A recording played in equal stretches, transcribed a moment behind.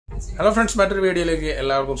Hello friends, better video like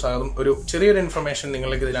എല്ലാവർക്കും സ്വാഗതം. ഒരു ചെറിയൊരു ഇൻഫർമേഷൻ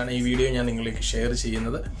നിങ്ങൾക്ക് ഇതിലാണ് ഈ വീഡിയോ ഞാൻ നിങ്ങളിലേക്ക് ഷെയർ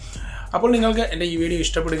ചെയ്യുന്നത്. അപ്പോൾ നിങ്ങൾക്ക് എൻ്റെ ഈ വീഡിയോ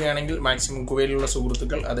ഇഷ്ടപ്പെടുകയാണെങ്കിൽ മാക്സിമം കുവൈറ്റിലുള്ള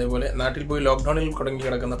സുഹൃത്തുക്കൾ അതേപോലെ നാട്ടിൽ പോയി ലോക്ക്ഡൗണിൽ കുടുങ്ങി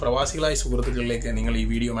കിടക്കുന്ന പ്രവാസികളായ സുഹൃത്തുക്കളിലേക്ക് നിങ്ങൾ ഈ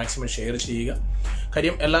വീഡിയോ മാക്സിമം ഷെയർ ചെയ്യുക.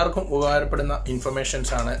 കാര്യം എല്ലാവർക്കും ഉപകാരപ്പെടുന്ന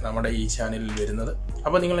ഇൻഫർമേഷൻസ് ആണ് നമ്മുടെ ഈ ചാനലിൽ വരുന്നത്.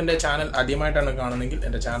 അപ്പോൾ നിങ്ങൾ എൻ്റെ ചാനൽ ആദ്യമായിട്ടാണ് കാണുന്നതെങ്കിൽ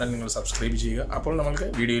എൻ്റെ ചാനൽ നിങ്ങൾ സബ്സ്ക്രൈബ് ചെയ്യുക. അപ്പോൾ നമുക്ക്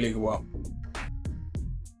വീഡിയോയിലേക്ക് പോകാം.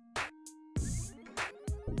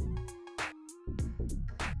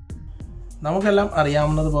 നമുക്കെല്ലാം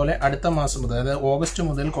അറിയാവുന്നതുപോലെ അടുത്ത മാസം മുതൽ അതായത് ഓഗസ്റ്റ്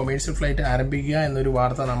മുതൽ കൊമേഴ്സ്യൽ ഫ്ലൈറ്റ് ആരംഭിക്കുക എന്നൊരു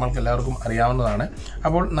വാർത്ത നമ്മൾക്ക് എല്ലാവർക്കും അറിയാവുന്നതാണ്.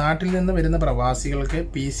 അപ്പോൾ നാട്ടിൽ നിന്ന് വരുന്ന പ്രവാസികൾക്ക്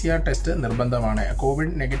PCR ടെസ്റ്റ് നിർബന്ധമാണ്.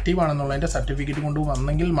 കോവിഡ് നെഗറ്റീവ് ആണെന്നുള്ളതിൻ്റെ സർട്ടിഫിക്കറ്റ്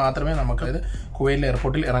കൊണ്ടുവന്നെങ്കിൽ മാത്രമേ നമുക്ക് കുവൈറ്റ്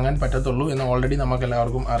എയർപോർട്ടിൽ ഇറങ്ങാൻ പറ്റത്തുള്ളൂ എന്ന് ഓൾറെഡി നമുക്ക്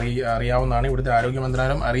എല്ലാവർക്കും അറിയാവുന്നതാണ്. ഇവിടുത്തെ ആരോഗ്യ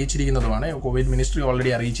മന്ത്രാലയം അറിയിച്ചിരിക്കുന്നതുമാണ്. Kuwait ministry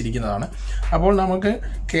already അറിയിച്ചിരിക്കുന്നതാണ്. അപ്പോൾ നമുക്ക്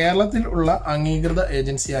കേരളത്തിൽ ഉള്ള അംഗീകൃത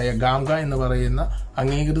ഏജൻസിയായ GAMGA എന്ന് പറയുന്ന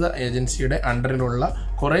അംഗീകൃത ഏജൻസിയുടെ അണ്ടറിലുള്ള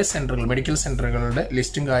കുറേ സെൻറ്ററുകൾ മെഡിക്കൽ സെൻറ്ററുകളുടെ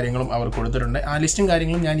ലിസ്റ്റും കാര്യങ്ങളും അവർ കൊടുത്തിട്ടുണ്ട്. ആ ലിസ്റ്റും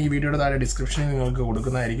കാര്യങ്ങളും ഞാൻ ഈ വീഡിയോയുടെ താഴെ ഡിസ്ക്രിപ്ഷനിൽ നിങ്ങൾക്ക്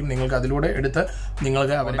കൊടുക്കുന്നതായിരിക്കും. നിങ്ങൾക്ക് അതിലൂടെ എടുത്ത്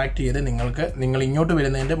നിങ്ങൾക്ക് കോൺടാക്ട് ചെയ്ത് നിങ്ങൾ ഇങ്ങോട്ട്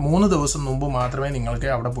വരുന്നതിൻ്റെ 3 ദിവസം മുമ്പ് മാത്രമേ നിങ്ങൾക്ക്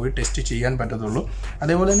അവിടെ പോയി ടെസ്റ്റ് ചെയ്യാൻ പറ്റത്തുള്ളൂ.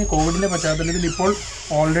 അതേപോലെ തന്നെ കോവിഡിൻ്റെ പശ്ചാത്തലത്തിൽ ഇപ്പോൾ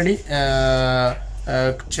ഓൾറെഡി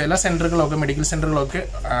ചില സെൻറ്ററുകളൊക്കെ മെഡിക്കൽ സെൻറ്ററുകളൊക്കെ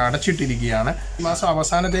അടച്ചിട്ടിരിക്കുകയാണ്. ഈ മാസം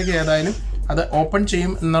അവസാനത്തേക്ക് ഏതായാലും അത് ഓപ്പൺ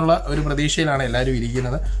ചെയ്യും എന്നുള്ള ഒരു പ്രതീക്ഷയിലാണ് എല്ലാവരും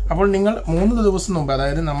ഇരിക്കുന്നത്. അപ്പോൾ നിങ്ങൾ 3 ദിവസം മുമ്പ്,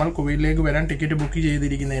 അതായത് നമ്മൾ കുവൈറ്റിലേക്ക് വരാൻ ടിക്കറ്റ് ബുക്ക്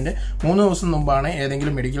ചെയ്തിരിക്കുന്നതിൻ്റെ 3 ദിവസം മുമ്പാണ്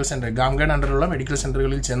ഏതെങ്കിലും മെഡിക്കൽ സെൻറ്റർ ഗാംഗയുടെ അണ്ടറിലുള്ള മെഡിക്കൽ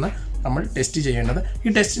സെൻറ്ററുകളിൽ ചെന്ന് നമ്മൾ ടെസ്റ്റ് ചെയ്യേണ്ടത്.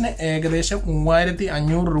 ഈ ടെസ്റ്റിന് ഏകദേശം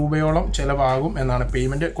 3500 രൂപയോളം ചിലവാകും എന്നാണ്,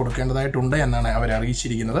 പേയ്മെൻറ്റ് കൊടുക്കേണ്ടതായിട്ടുണ്ട് എന്നാണ് അവർ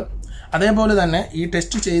അറിയിച്ചിരിക്കുന്നത്. അതേപോലെ തന്നെ ഈ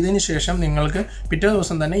ടെസ്റ്റ് ചെയ്തതിന് ശേഷം നിങ്ങൾക്ക് പിറ്റേ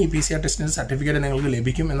ദിവസം തന്നെ ഈ PCR ടെസ്റ്റിൻ്റെ സർട്ടിഫിക്കറ്റ് നിങ്ങൾക്ക്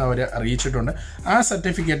ലഭിക്കും എന്ന് അവർ അറിയിച്ചിട്ടുണ്ട്. ആ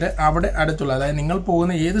സർട്ടിഫിക്കറ്റ് അവിടെ അടുത്തുള്ള, അതായത് നിങ്ങൾ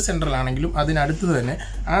പോകുന്ന ഏത് സെൻറ്ററിലാണെങ്കിലും അതിനടുത്ത് തന്നെ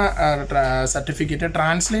ആ സർട്ടിഫിക്കറ്റ്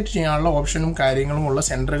ട്രാൻസ്ലേറ്റ് ചെയ്യാനുള്ള ഓപ്ഷനും കാര്യങ്ങളും ഉള്ള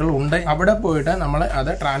സെൻറ്ററുകൾ ഉണ്ട്. അവിടെ പോയിട്ട് നമ്മൾ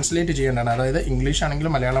അത് ട്രാൻസ്ലേറ്റ് ചെയ്യേണ്ടതാണ്. അതായത് ഇംഗ്ലീഷ്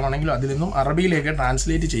ആണെങ്കിലും മലയാളം ആണെങ്കിലും അതിൽ നിന്നും അറബിയിലേക്ക്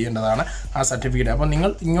ട്രാൻസ്ലേറ്റ് ചെയ്യേണ്ടതാണ് ആ സർട്ടിഫിക്കറ്റ്. അപ്പോൾ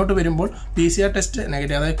നിങ്ങൾ ഇങ്ങോട്ട് വരുമ്പോൾ PCR ടെസ്റ്റ്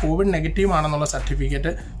നെഗറ്റീവ്, അതായത് കോവിഡ് നെഗറ്റീവ് ആണെന്നുള്ള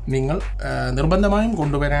സർട്ടിഫിക്കറ്റ് നിങ്ങൾ നിർബന്ധമായും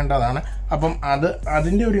കൊണ്ടുവരേണ്ടതാണ്. അപ്പം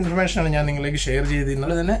അതിൻ്റെ ഒരു ഇൻഫർമേഷനാണ് ഞാൻ നിങ്ങളിലേക്ക് ഷെയർ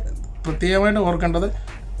ചെയ്തിരുന്നത്. തന്നെ പ്രത്യേകമായിട്ട് ഓർക്കേണ്ടത്,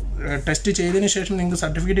 ടെസ്റ്റ് ചെയ്തതിന് ശേഷം നിങ്ങൾക്ക്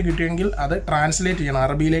സർട്ടിഫിക്കറ്റ് കിട്ടിയെങ്കിൽ അത് ട്രാൻസ്ലേറ്റ് ചെയ്യണം,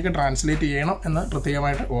 അറബിയിലേക്ക് ട്രാൻസ്ലേറ്റ് ചെയ്യണം എന്ന്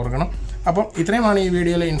പ്രത്യേകമായിട്ട് ഓർക്കണം. അപ്പം ഇത്രയുമാണ് ഈ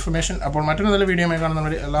വീഡിയോയിലെ ഇൻഫർമേഷൻ. അപ്പോൾ മറ്റൊരു നല്ല വീഡിയോയുമായി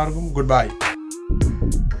കാണുന്നവരെ എല്ലാവർക്കും ഗുഡ് ബൈ.